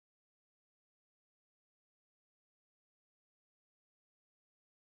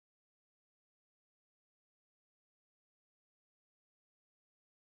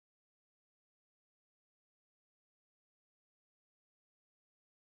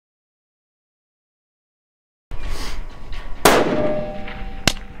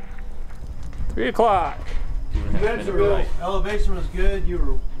3 o'clock. Elevation was good. You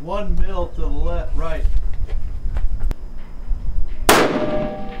were 1 mil to the left, right.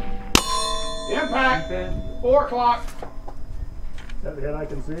 Impact. 4 o'clock. Is that the head I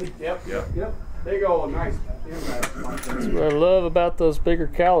can see? Yep. Big old nice impact. That's what I love about those bigger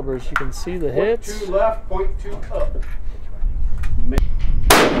calibers. You can see the hits. 0.2 left, 0.2 up.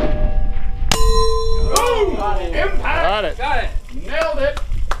 Boom! Impact! Got it. Nailed it!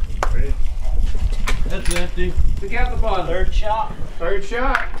 That's empty. Pick out the bottom. Third shot. Third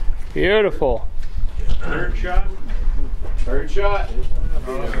shot. Beautiful. Third shot. Third shot. Way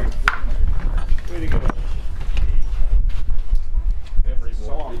to go. Every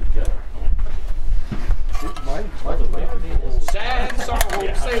song. Sad song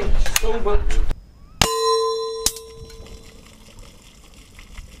won't sing so much.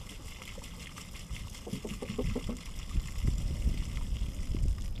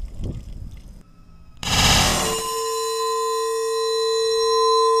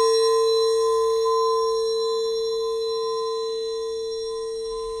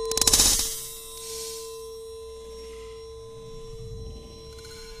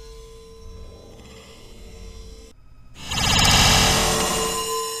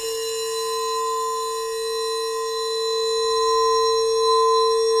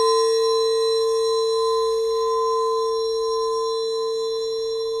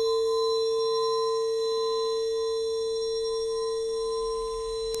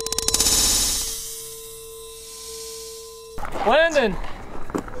 Landon,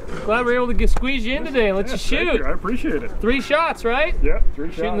 glad we were able to squeeze you in today and let you shoot. Thank you. I appreciate it. 3 shots, right? Yeah, 3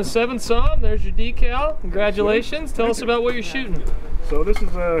 shots. Shooting the 7th SAUM. There's your decal. Congratulations. Tell us about what you're shooting. So this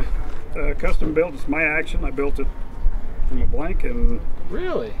is a custom built. It's my action. I built it from a blank, and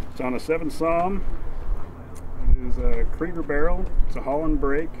Really? it's on a 7 SAUM. It is a Krieger barrel. It's a Holland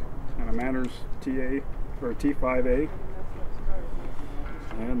brake and a Manners TA or T5A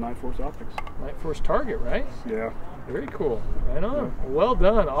and Nightforce optics. Nightforce Target, right? Yeah. Very cool. Right on. Well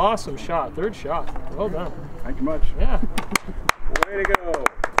done. Awesome shot. 3rd shot. Well done. Thank you much. Yeah. Way to go.